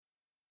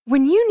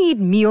When you need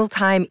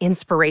mealtime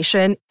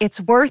inspiration,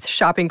 it's worth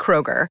shopping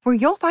Kroger, where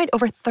you'll find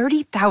over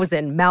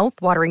 30,000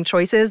 mouth-watering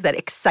choices that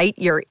excite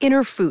your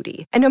inner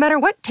foodie. And no matter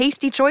what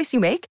tasty choice you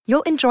make,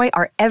 you'll enjoy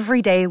our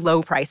everyday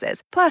low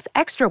prices, plus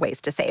extra ways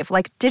to save,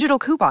 like digital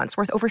coupons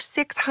worth over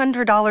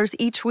 $600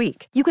 each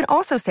week. You can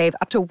also save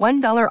up to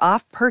 $1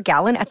 off per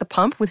gallon at the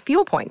pump with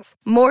fuel points.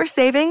 More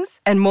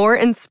savings and more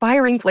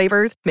inspiring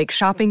flavors make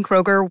shopping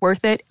Kroger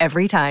worth it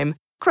every time.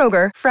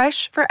 Kroger,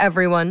 fresh for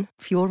everyone.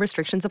 Fuel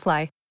restrictions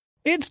apply.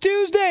 It's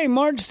Tuesday,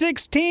 March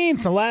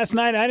 16th. Last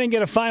night, I didn't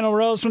get a final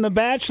rose from The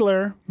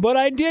Bachelor, but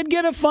I did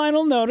get a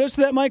final notice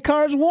that my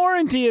car's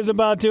warranty is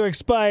about to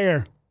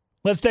expire.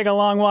 Let's take a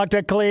long walk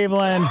to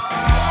Cleveland.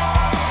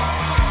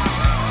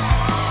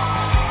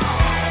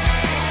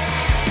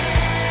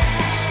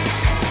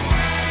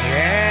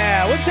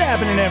 Yeah, what's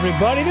happening,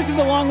 everybody? This is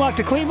a long walk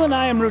to Cleveland.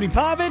 I am Rudy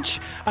Pavich.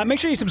 Make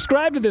sure you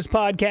subscribe to this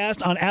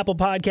podcast on Apple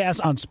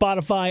Podcasts, on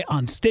Spotify,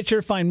 on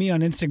Stitcher. Find me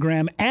on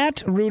Instagram at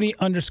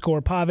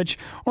Rudy_Pavich,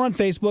 or on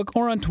Facebook,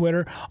 or on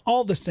Twitter.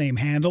 All the same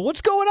handle.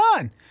 What's going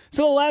on?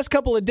 So the last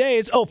couple of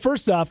days,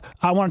 first off,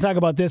 I want to talk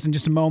about this in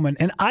just a moment.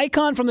 An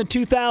icon from the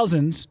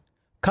 2000s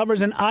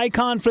covers an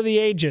icon for the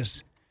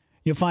ages.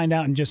 You'll find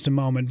out in just a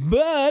moment.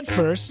 But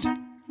first, a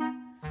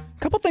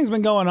couple things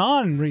been going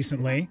on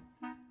recently.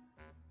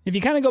 If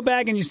you kind of go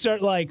back and you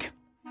start,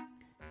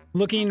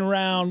 looking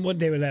around, what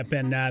day would that have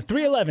been?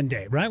 3/11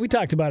 Day, right? We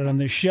talked about it on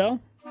this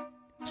show.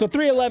 So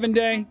 3/11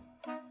 Day,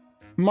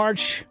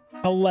 March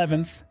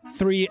 11th,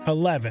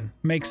 3/11.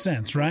 Makes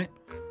sense, right?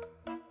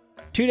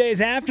 2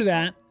 days after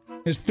that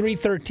is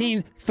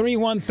 3/13,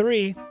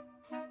 3/13.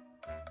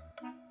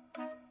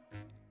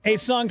 A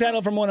song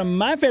title from one of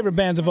my favorite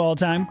bands of all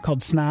time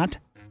called Snot.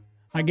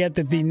 I get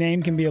that the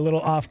name can be a little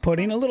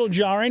off-putting, a little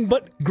jarring,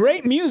 but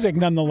great music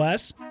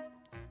nonetheless.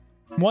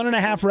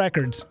 1.5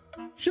 records.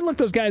 Should look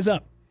those guys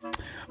up.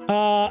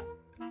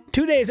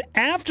 2 days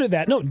after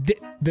that,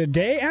 the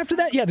day after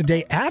that? Yeah, the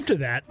day after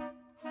that,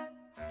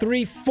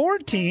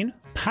 3/14,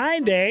 Pi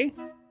Day,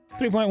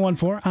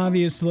 3.14,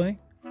 obviously,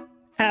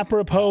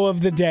 apropos of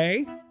the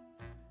day.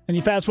 And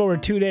you fast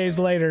forward 2 days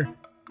later,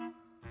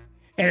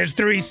 and it's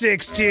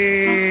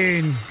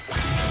 3/16.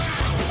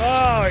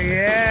 Oh,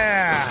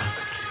 yeah.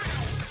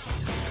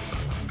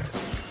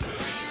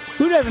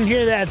 Who doesn't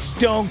hear that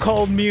stone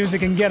cold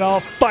music and get all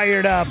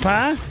fired up,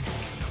 huh?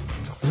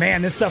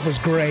 Man, this stuff was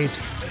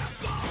great.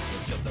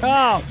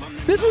 Oh,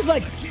 this was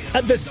like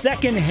the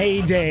second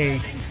heyday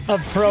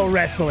of pro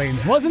wrestling,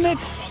 wasn't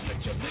it?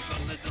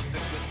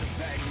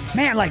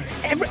 Man, I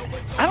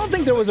don't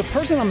think there was a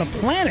person on the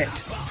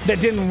planet that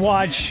didn't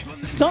watch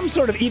some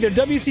sort of either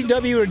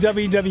WCW or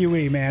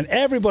WWE, man.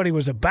 Everybody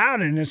was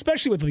about it, and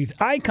especially with these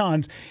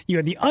icons. You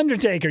had The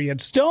Undertaker, you had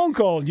Stone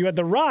Cold, you had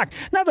The Rock.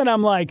 Not that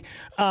I'm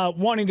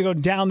wanting to go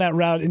down that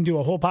route and do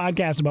a whole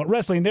podcast about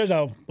wrestling. There's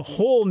a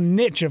whole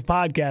niche of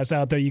podcasts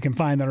out there you can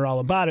find that are all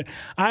about it.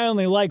 I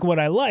only like what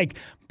I like,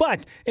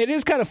 but it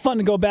is kind of fun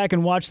to go back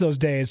and watch those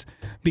days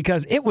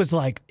because it was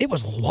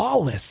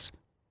lawless,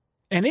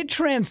 and it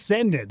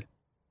transcended.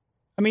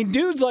 I mean,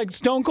 dudes like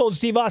Stone Cold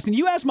Steve Austin.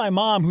 You ask my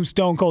mom who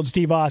Stone Cold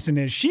Steve Austin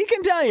is. She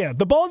can tell you.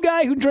 The bald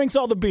guy who drinks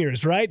all the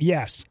beers, right?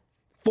 Yes,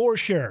 for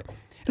sure.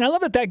 And I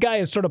love that guy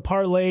has sort of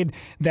parlayed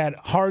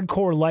that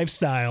hardcore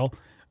lifestyle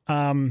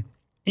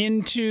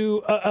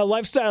into a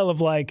lifestyle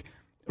of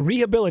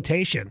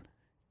rehabilitation.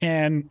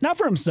 And not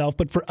for himself,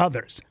 but for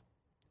others.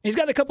 He's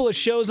got a couple of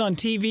shows on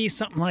TV,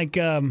 something like,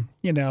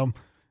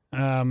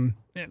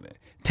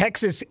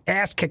 Texas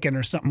ass kicking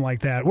or something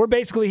like that, where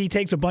basically he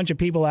takes a bunch of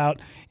people out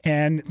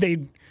and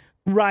they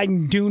ride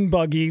in dune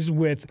buggies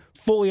with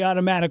fully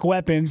automatic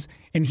weapons,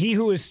 and he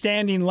who is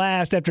standing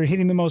last after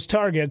hitting the most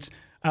targets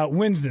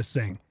wins this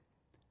thing.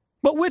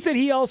 But with it,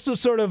 he also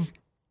sort of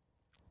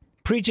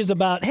preaches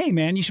about, hey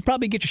man, you should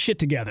probably get your shit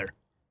together.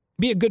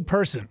 Be a good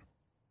person.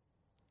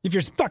 If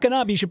you're fucking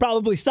up, you should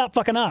probably stop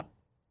fucking up.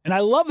 And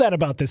I love that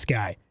about this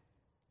guy.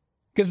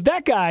 Because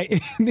that guy,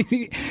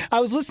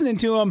 I was listening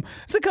to him,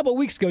 it's a couple of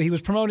weeks ago, he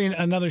was promoting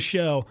another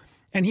show,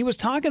 and he was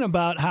talking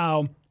about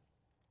how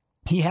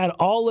he had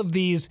all of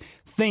these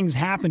things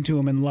happen to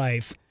him in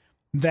life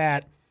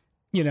that,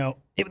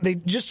 they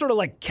just sort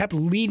of kept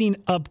leading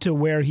up to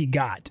where he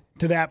got,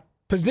 to that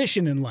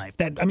position in life.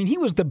 He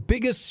was the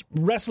biggest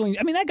wrestling,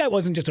 that guy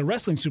wasn't just a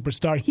wrestling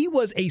superstar, he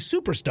was a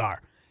superstar.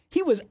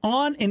 He was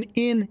on and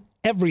in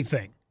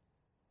everything.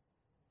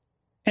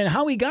 And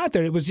how he got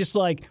there, it was just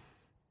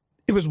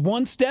it was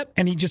one step,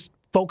 and he just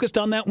focused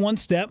on that one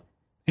step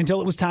until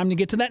it was time to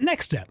get to that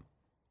next step.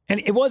 And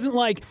it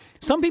wasn't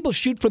some people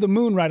shoot for the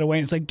moon right away,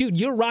 and it's dude,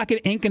 your rocket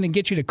ain't going to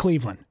get you to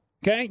Cleveland,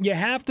 okay? You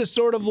have to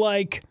sort of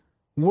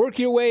work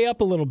your way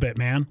up a little bit,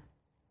 man.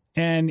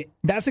 And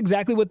that's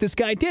exactly what this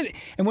guy did.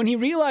 And when he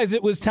realized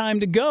it was time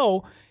to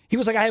go, he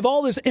was I have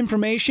all this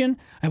information,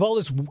 I have all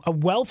this a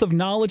wealth of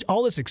knowledge,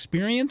 all this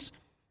experience.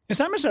 And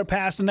so I'm going to start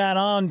passing that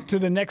on to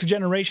the next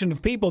generation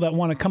of people that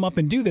want to come up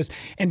and do this,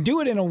 and do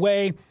it in a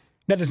way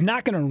that is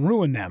not going to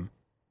ruin them.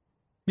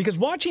 Because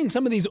watching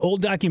some of these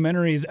old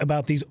documentaries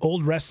about these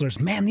old wrestlers,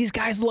 man, these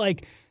guys,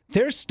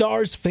 their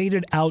stars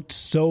faded out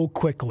so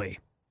quickly.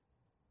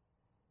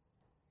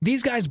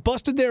 these guys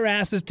busted their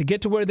asses to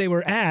get to where they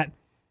were at,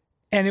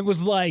 and it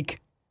was like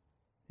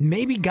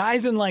maybe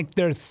guys in like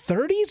their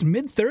 30s,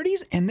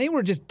 mid-30s, and they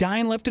were just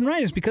dying left and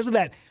right. It's because of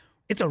that.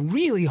 It's a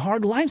really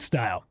hard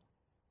lifestyle.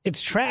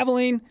 It's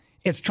traveling.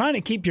 It's trying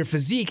to keep your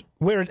physique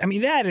where it's, I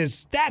mean,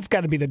 that's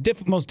got to be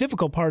the most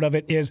difficult part of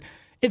it. Is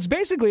it's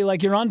basically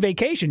like you're on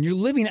vacation. You're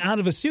living out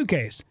of a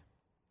suitcase.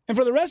 And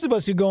for the rest of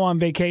us who go on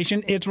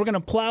vacation, we're going to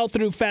plow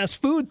through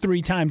fast food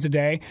 3 times a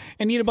day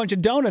and eat a bunch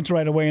of donuts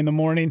right away in the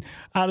morning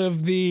out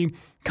of the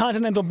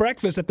continental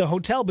breakfast at the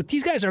hotel. But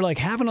these guys are like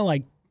having to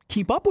like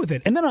keep up with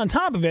it. And then on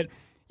top of it,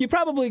 you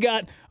probably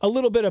got a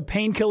little bit of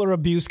painkiller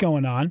abuse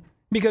going on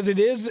because it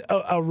is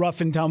a rough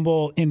and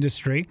tumble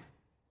industry.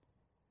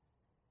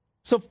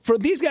 So for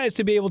these guys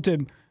to be able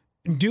to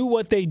do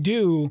what they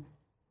do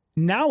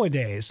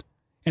nowadays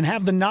and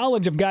have the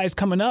knowledge of guys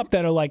coming up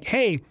that are like,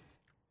 hey,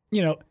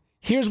 you know,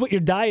 here's what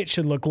your diet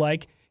should look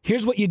like.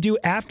 Here's what you do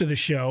after the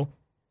show.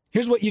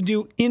 Here's what you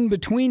do in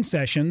between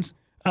sessions.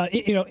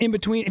 In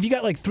between, if you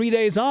got like 3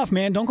 days off,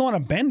 man, don't go on a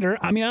bender.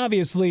 I mean,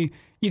 obviously,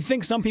 you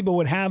think some people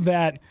would have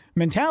that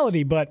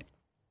mentality, but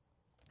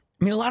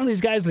I mean, a lot of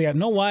these guys, they got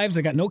no wives,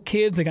 they got no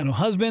kids, they got no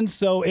husbands.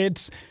 So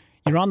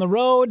you're on the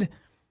road,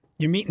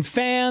 you're meeting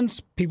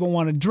fans, people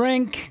want to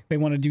drink, they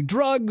want to do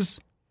drugs.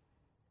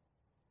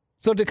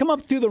 So to come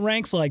up through the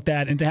ranks like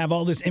that and to have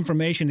all this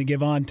information to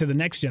give on to the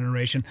next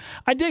generation,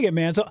 I dig it,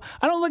 man. So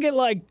I don't look at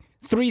like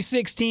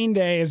 316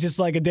 Day as just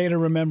like a day to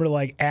remember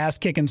like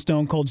ass-kicking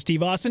Stone Cold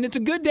Steve Austin. It's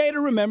a good day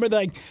to remember that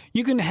like,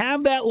 you can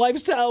have that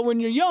lifestyle when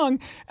you're young.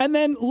 And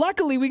then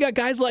luckily we got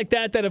guys like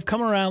that have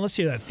come around. Let's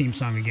hear that theme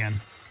song again.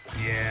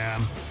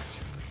 Yeah.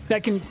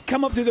 That can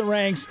come up through the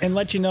ranks and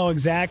let you know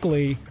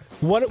exactly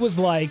what it was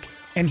like.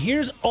 And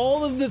here's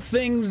all of the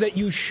things that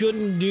you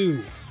shouldn't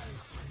do.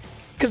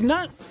 Because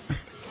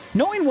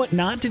knowing what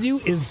not to do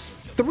is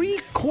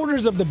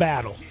 3/4 of the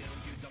battle.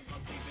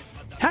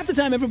 Half the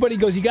time everybody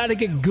goes, you got to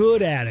get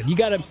good at it. You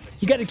got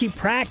to keep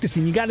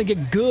practicing. You got to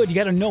get good. You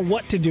got to know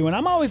what to do. And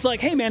I'm always like,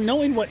 hey, man,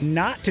 knowing what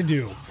not to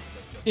do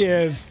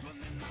is,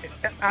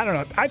 I don't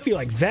know. I feel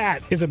like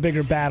that is a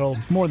bigger battle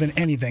more than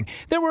anything.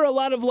 There were a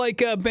lot of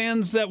like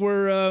bands that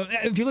were,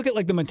 if you look at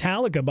like the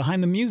Metallica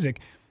behind the music,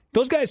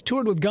 those guys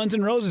toured with Guns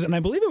N' Roses. And I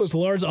believe it was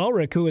Lars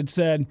Ulrich who had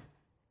said,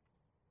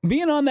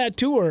 being on that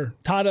tour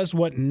taught us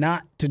what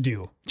not to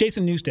do.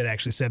 Jason Newsted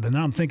actually said that.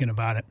 Now I'm thinking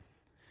about it.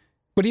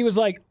 But he was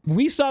like,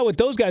 we saw what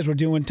those guys were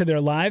doing to their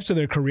lives, to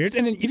their careers.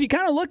 And if you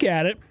kind of look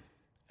at it,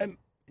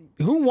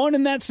 who won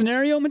in that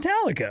scenario?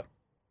 Metallica.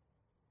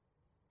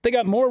 They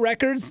got more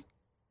records.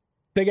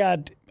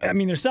 They're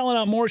selling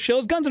out more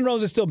shows. Guns N'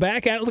 Roses is still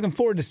back at it. Looking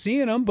forward to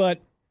seeing them.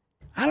 But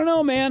I don't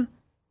know, man.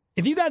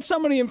 If you got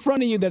somebody in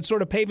front of you that's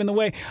sort of paving the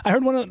way. I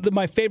heard one of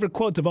my favorite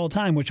quotes of all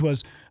time, which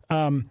was,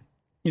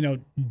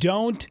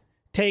 don't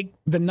take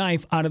the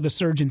knife out of the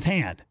surgeon's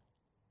hand.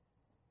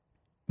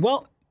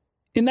 Well,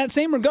 in that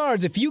same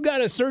regards, if you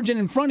got a surgeon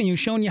in front of you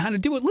showing you how to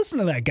do it, listen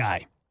to that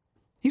guy.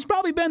 He's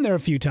probably been there a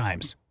few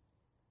times.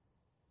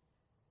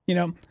 You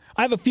know,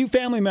 I have a few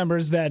family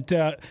members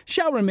that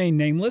shall remain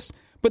nameless,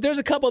 but there's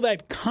a couple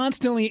that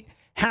constantly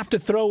have to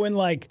throw in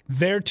like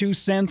their 2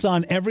 cents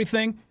on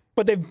everything,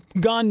 but they've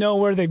gone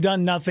nowhere. They've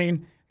done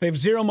nothing. They have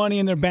zero money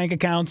in their bank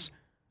accounts,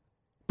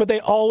 but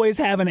they always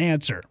have an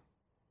answer.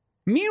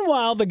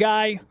 Meanwhile, the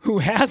guy who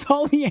has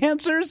all the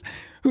answers,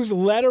 who's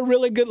led a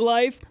really good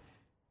life,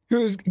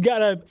 who's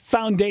got a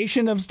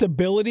foundation of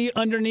stability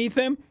underneath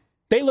him,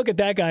 they look at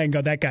that guy and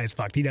go, that guy's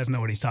fucked. He doesn't know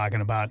what he's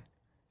talking about.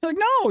 They're like,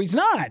 no, he's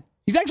not.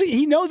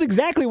 He knows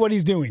exactly what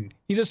he's doing.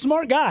 He's a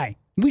smart guy.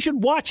 We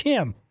should watch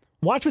him.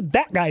 Watch what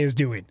that guy is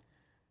doing.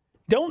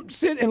 Don't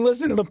sit and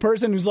listen to the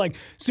person who's like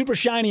super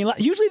shiny.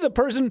 Usually the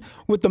person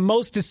with the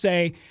most to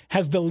say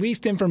has the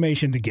least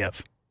information to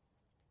give.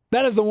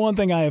 That is the one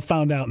thing I have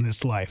found out in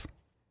this life.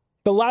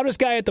 The loudest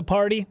guy at the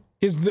party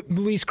is the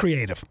least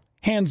creative,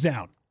 hands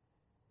down.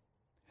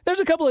 There's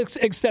a couple of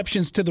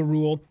exceptions to the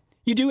rule.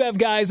 You do have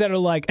guys that are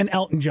like an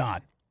Elton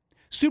John.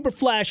 Super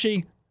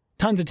flashy,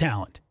 tons of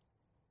talent.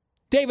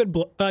 David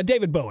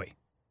Bowie.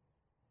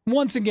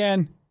 Once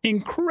again,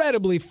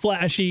 incredibly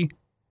flashy,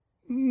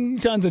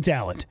 tons of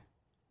talent.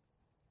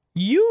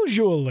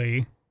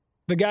 Usually,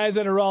 the guys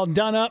that are all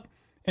done up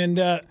and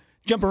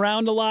jump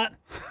around a lot,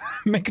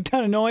 make a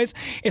ton of noise,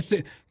 it's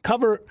to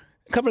cover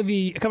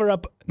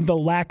up the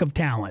lack of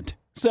talent.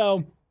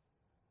 So,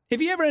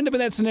 if you ever end up in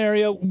that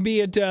scenario,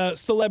 be it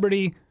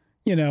celebrity,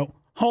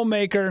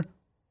 homemaker,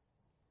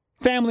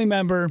 family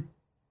member,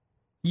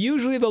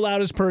 usually the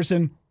loudest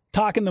person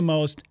talking the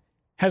most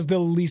has the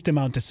least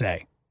amount to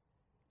say.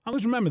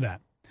 Always remember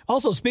that.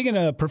 Also, speaking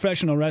of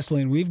professional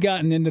wrestling, we've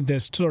gotten into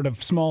this sort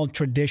of small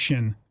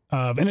tradition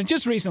of, and it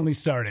just recently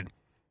started,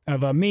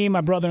 of me,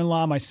 my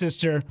brother-in-law, my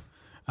sister,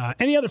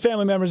 any other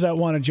family members that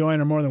want to join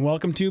are more than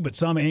welcome to, but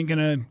some ain't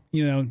going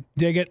to,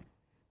 dig it,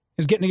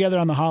 is getting together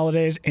on the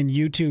holidays and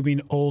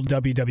YouTubing old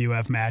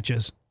WWF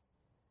matches.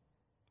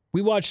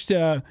 We watched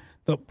the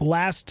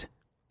last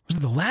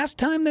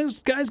time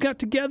those guys got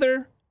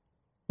together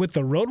with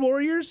the Road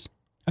Warriors?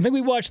 I think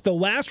we watched the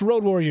last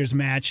Road Warriors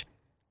match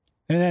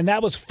And then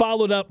that was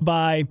followed up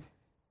by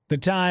the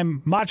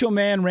time Macho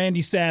Man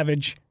Randy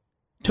Savage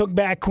took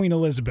back Queen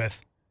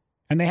Elizabeth.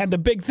 And they had the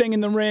big thing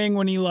in the ring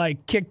when he,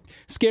 kicked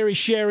Scary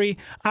Sherry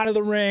out of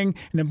the ring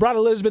and then brought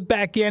Elizabeth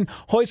back in,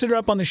 hoisted her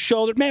up on the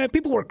shoulder. Man,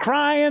 people were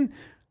crying.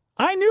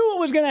 I knew what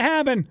was going to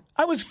happen.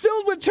 I was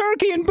filled with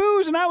turkey and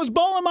booze, and I was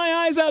bawling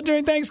my eyes out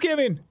during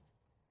Thanksgiving.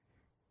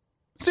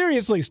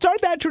 Seriously,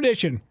 start that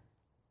tradition.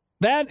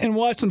 That and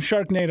watch some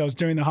Sharknadoes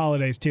during the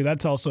holidays, too.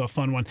 That's also a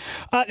fun one.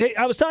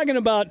 I was talking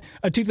about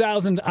a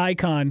 2000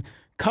 icon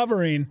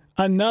covering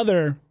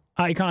another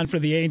icon for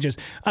the ages.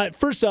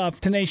 First off,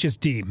 Tenacious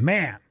D.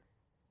 Man,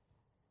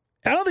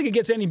 I don't think it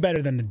gets any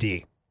better than the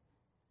D.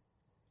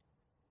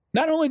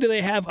 Not only do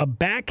they have a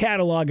back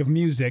catalog of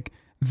music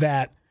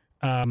that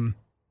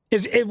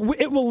it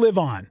will live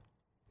on.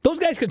 Those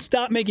guys could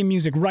stop making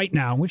music right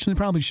now, which they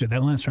probably should.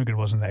 That last record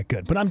wasn't that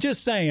good. But I'm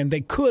just saying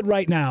they could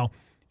right now.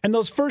 And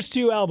those first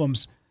two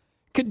albums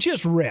could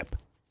just rip.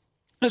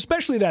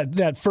 Especially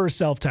that first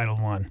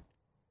self-titled one.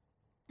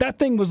 That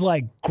thing was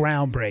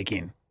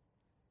groundbreaking.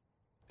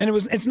 And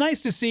it's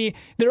nice to see.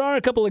 There are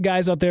a couple of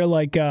guys out there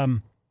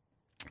I'm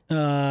trying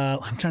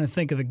to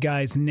think of the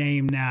guy's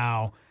name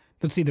now.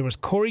 Let's see. There was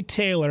Corey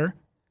Taylor,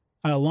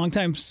 a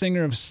longtime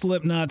singer of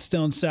Slipknot,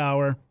 Stone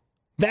Sour.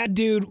 That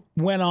dude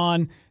went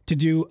on to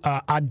do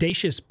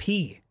Audacious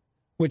P,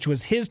 which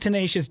was his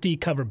Tenacious D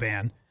cover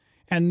band.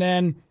 And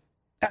then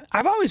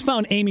I've always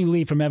found Amy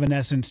Lee from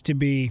Evanescence to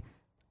be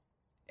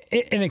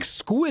an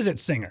exquisite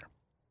singer.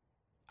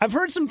 I've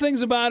heard some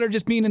things about her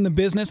just being in the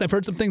business. I've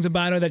heard some things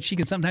about her that she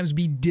can sometimes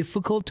be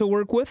difficult to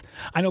work with.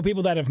 I know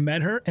people that have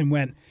met her and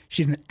went,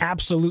 she's an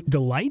absolute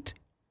delight.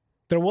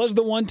 There was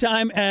the one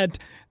time at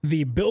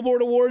the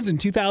Billboard Awards in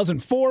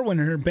 2004 when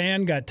her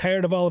band got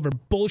tired of all of her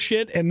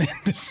bullshit and then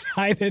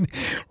decided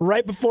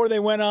right before they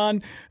went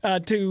on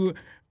to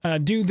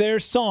do their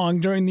song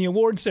during the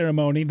award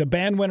ceremony, the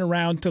band went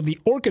around to the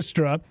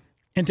orchestra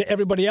and to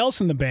everybody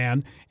else in the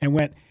band and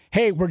went,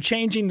 hey, we're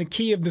changing the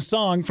key of the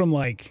song from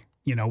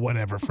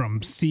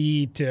from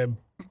C to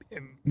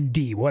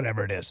D,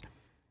 whatever it is.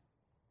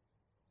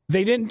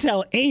 They didn't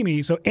tell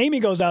Amy, so Amy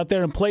goes out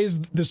there and plays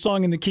the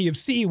song in the key of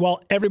C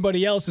while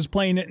everybody else is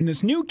playing it in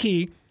this new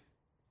key.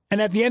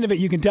 And at the end of it,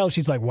 you can tell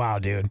she's like, wow,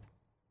 dude,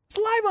 it's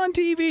live on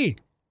TV.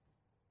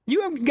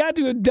 You have got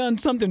to have done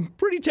something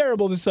pretty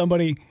terrible to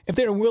somebody if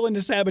they're willing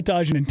to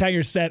sabotage an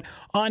entire set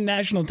on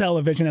national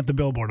television at the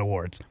Billboard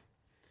Awards.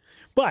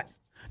 But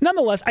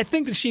nonetheless, I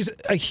think that she's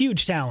a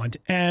huge talent.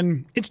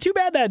 And it's too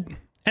bad that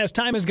as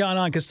time has gone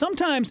on, because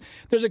sometimes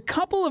there's a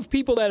couple of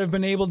people that have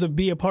been able to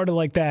be a part of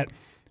that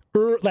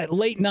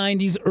late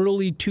 90s,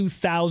 early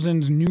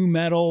 2000s new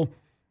metal,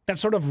 that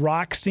sort of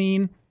rock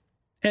scene.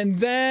 And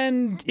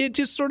then it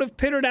just sort of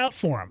pittered out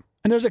for them.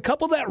 And there's a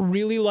couple that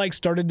really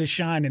started to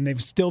shine, and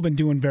they've still been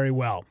doing very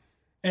well.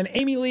 And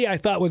Amy Lee, I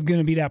thought, was going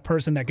to be that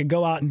person that could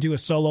go out and do a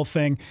solo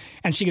thing,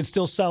 and she could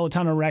still sell a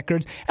ton of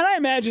records. And I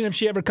imagine if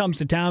she ever comes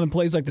to town and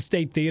plays the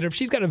State Theater, if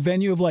she's got a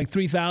venue of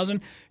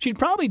 3,000, she'd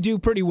probably do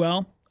pretty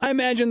well. I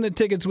imagine the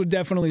tickets would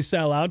definitely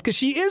sell out because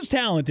she is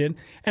talented,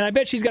 and I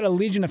bet she's got a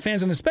legion of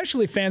fans, and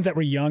especially fans that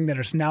were young that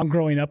are now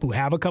growing up who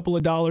have a couple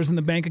of dollars in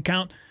the bank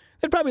account.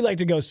 They'd probably like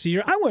to go see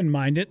her. I wouldn't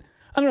mind it.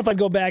 I don't know if I'd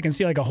go back and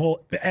see a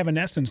whole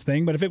Evanescence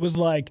thing, but if it was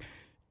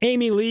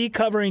Amy Lee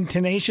covering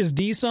Tenacious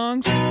D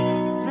songs.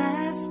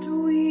 Last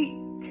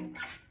week,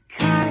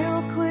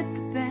 Kyle quit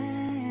the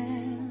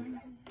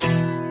band.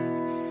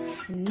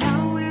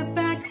 Now we're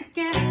back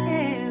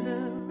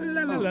together.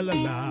 La la la la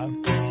la.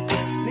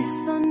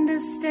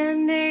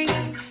 Misunderstanding,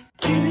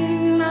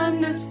 didn't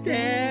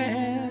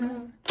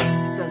understand.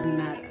 Doesn't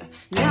matter.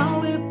 Now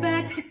we're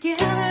back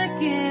together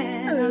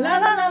again. La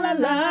la la la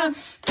la.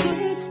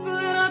 Couldn't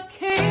split up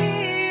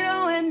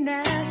Kato and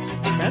Nash.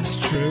 That's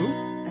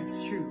true.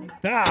 That's true.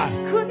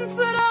 Couldn't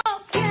split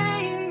up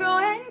Tango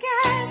and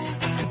Cash.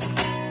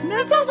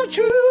 That's also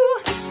true.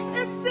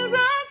 This is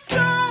our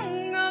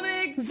song of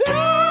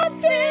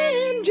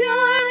exalting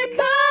joy.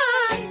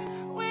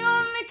 We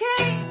only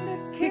came to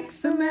kick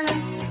some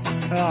ass.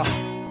 What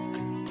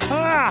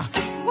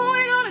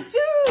we gonna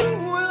do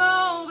with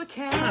all the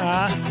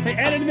cash? They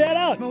edited that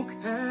out. Smoke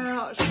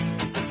hash.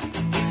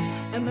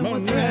 And then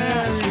with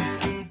that,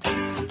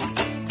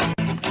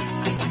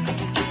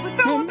 we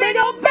throw a big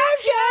old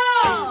bash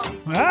out.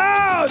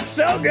 Oh, it's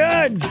so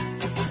good.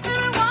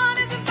 Everyone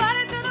is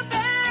invited to the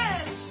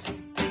bash.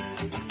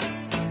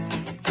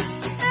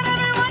 And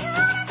everyone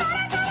is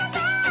invited to the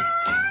bash.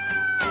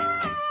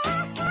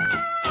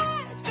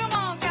 Come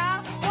on,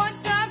 Kyle. One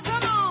time,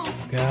 come on.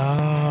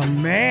 Oh,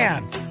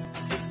 man.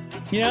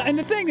 And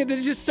the thing that it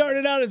just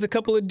started out as a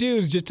couple of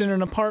dudes just in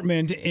an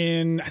apartment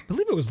in, I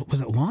believe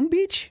was it Long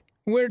Beach?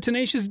 Where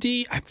Tenacious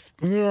D, I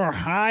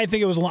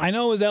think it was, I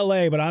know it was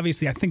L.A., but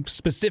obviously I think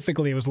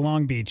specifically it was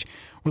Long Beach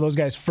where those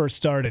guys first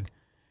started.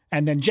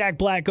 And then Jack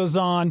Black goes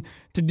on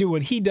to do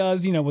what he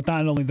does, with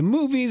not only the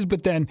movies,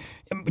 but then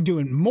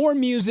doing more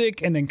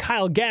music. And then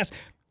Kyle Gass,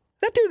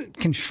 that dude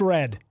can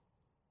shred.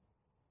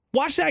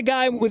 Watch that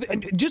guy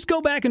just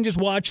go back and just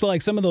watch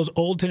some of those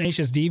old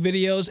Tenacious D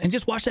videos and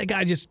just watch that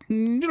guy just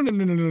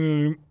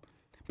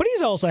but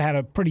he's also had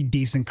a pretty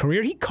decent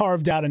career. He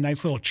carved out a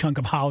nice little chunk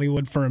of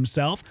Hollywood for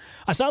himself.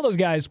 I saw those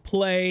guys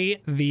play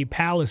the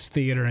Palace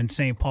Theater in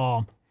St.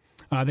 Paul.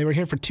 They were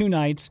here for 2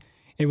 nights.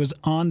 It was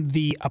on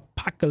the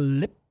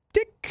Apocalypto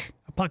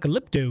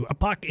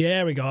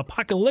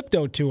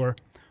tour,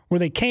 where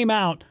they came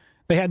out.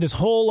 They had this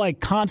whole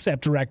like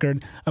concept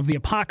record of the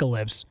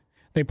apocalypse.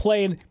 They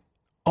played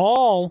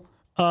all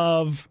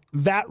of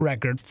that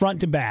record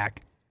front to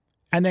back,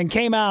 and then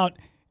came out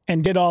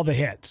and did all the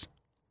hits.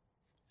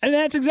 And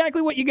that's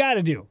exactly what you got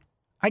to do.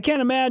 I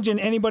can't imagine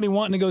anybody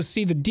wanting to go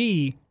see the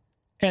D,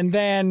 and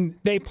then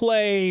they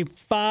play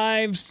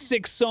 5,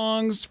 6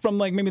 songs from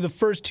like maybe the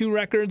first 2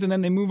 records, and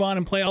then they move on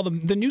and play all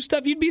the new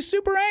stuff. You'd be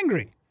super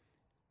angry.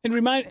 I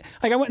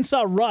went and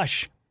saw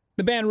Rush,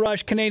 the band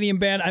Rush, Canadian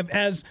band.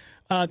 As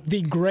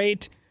the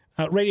great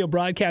radio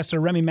broadcaster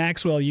Remy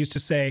Maxwell used to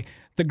say,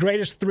 the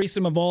greatest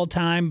threesome of all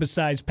time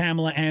besides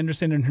Pamela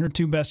Anderson and her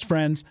 2 best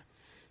friends.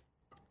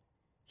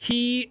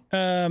 He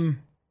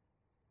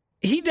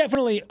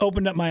definitely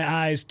opened up my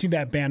eyes to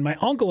that band. My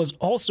uncle is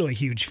also a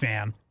huge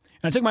fan.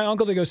 And I took my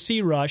uncle to go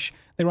see Rush.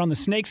 They were on the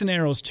Snakes and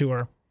Arrows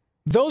tour.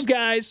 Those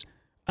guys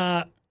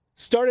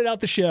started out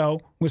the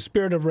show with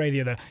Spirit of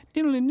Radio.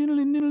 And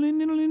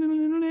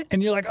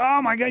you're like,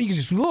 oh my God, you can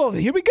just, whoa,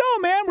 here we go,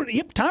 man.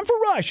 Yep, time for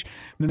Rush. And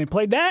then they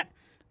played that.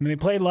 And they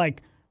played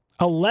like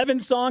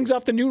 11 songs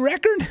off the new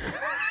record.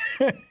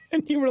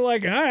 And you were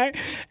like, all right.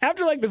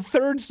 After like the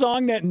 3rd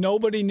song that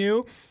nobody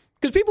knew,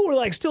 because people were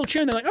like still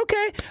cheering. They're like,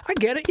 okay, I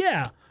get it.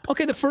 Yeah.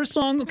 Okay, the first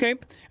song, okay. And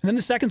then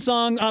the second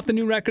song off the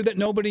new record that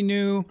nobody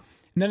knew.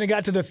 And then it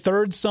got to the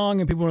 3rd song,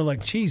 and people were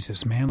like,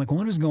 Jesus, man, like,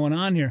 what is going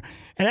on here?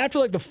 And after,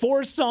 like, the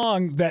 4th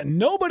song that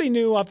nobody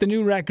knew off the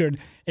new record,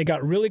 it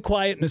got really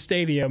quiet in the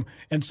stadium,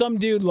 and some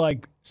dude,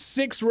 like,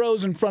 6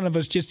 rows in front of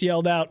us just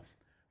yelled out,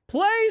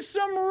 play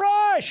some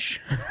Rush!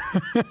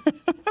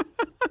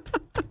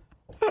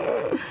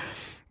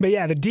 But,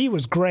 yeah, the D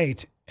was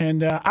great,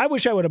 and I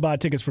wish I would have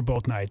bought tickets for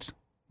both nights,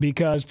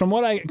 because from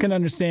what I can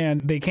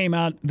understand, they came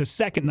out the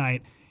second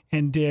night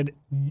and did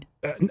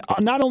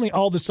not only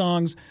all the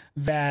songs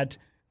that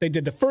they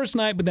did the first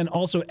night, but then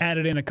also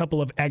added in a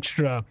couple of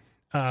extra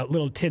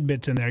little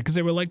tidbits in there, because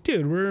they were like,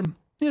 dude, we're,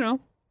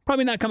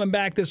 probably not coming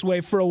back this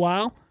way for a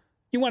while.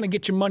 You want to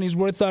get your money's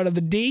worth out of the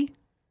D?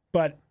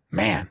 But,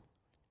 man,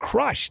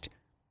 crushed.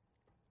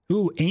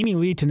 Ooh, Amy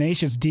Lee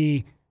Tenacious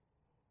D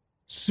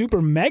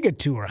Super Mega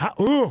Tour. I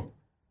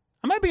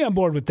might be on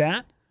board with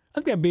that. I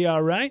think that'd be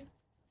all right.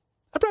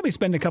 I'd probably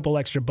spend a couple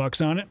extra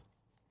bucks on it.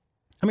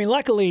 I mean,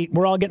 luckily,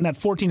 we're all getting that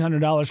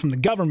 $1,400 from the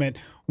government,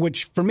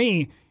 which for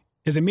me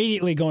is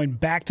immediately going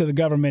back to the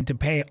government to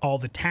pay all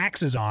the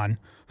taxes on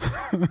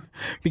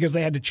because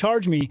they had to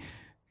charge me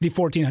the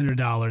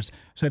 $1,400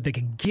 so that they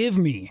could give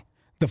me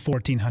the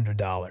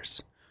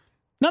 $1,400.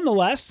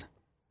 Nonetheless,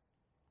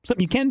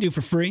 something you can do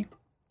for free.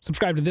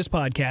 Subscribe to this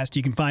podcast.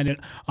 You can find it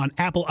on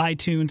Apple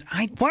iTunes.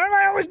 Why do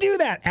I always do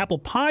that? Apple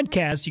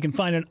Podcasts. You can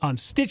find it on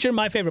Stitcher,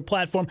 my favorite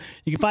platform.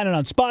 You can find it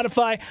on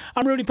Spotify.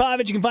 I'm Rudy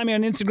Pavich. You can find me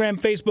on Instagram,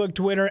 Facebook,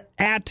 Twitter,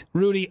 at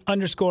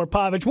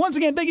Rudy_Pavich. Once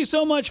again, thank you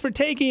so much for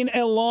taking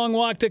a long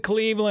walk to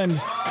Cleveland.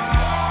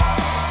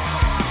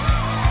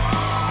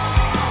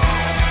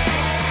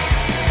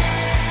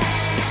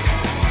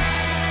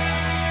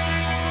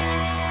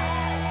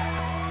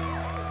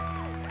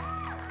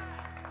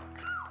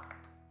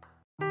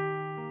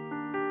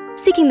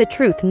 Seeking the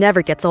truth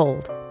never gets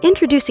old.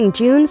 Introducing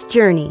June's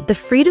Journey, the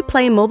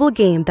free-to-play mobile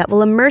game that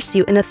will immerse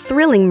you in a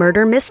thrilling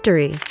murder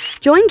mystery.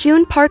 Join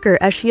June Parker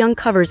as she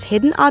uncovers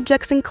hidden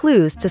objects and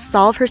clues to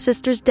solve her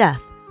sister's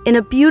death in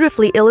a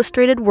beautifully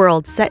illustrated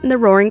world set in the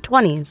Roaring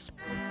 '20s.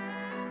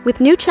 With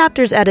new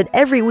chapters added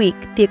every week,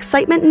 the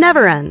excitement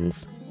never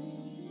ends.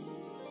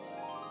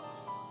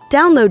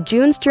 Download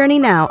June's Journey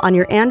now on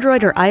your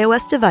Android or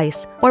iOS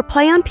device, or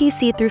play on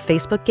PC through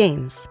Facebook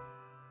Games.